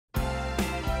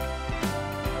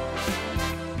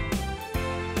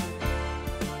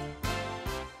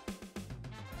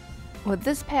Well,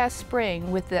 this past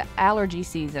spring with the allergy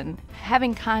season,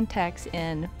 having contacts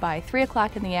in by 3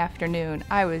 o'clock in the afternoon,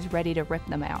 I was ready to rip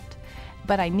them out.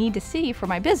 But I need to see for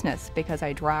my business because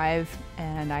I drive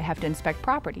and I have to inspect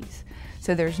properties.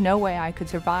 So there's no way I could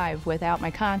survive without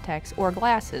my contacts or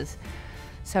glasses.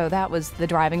 So that was the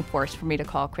driving force for me to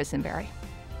call Christenbury.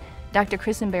 Dr.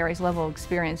 Christenbury's level of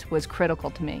experience was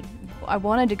critical to me. I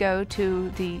wanted to go to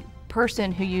the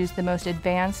person who used the most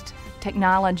advanced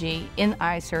technology in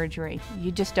eye surgery.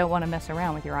 You just don't want to mess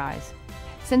around with your eyes.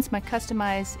 Since my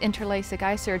customized intralasik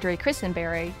eye surgery,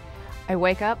 Christenbury, I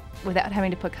wake up without having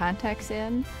to put contacts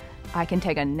in. I can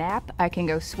take a nap. I can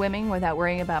go swimming without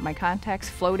worrying about my contacts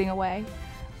floating away.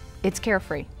 It's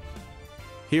carefree.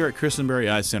 Here at Christenbury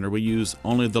Eye Center, we use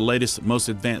only the latest, most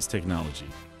advanced technology,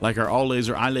 like our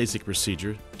all-laser iLASIK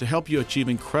procedure, to help you achieve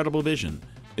incredible vision.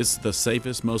 It's the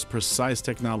safest, most precise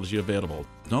technology available.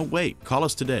 Don't wait. Call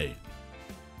us today.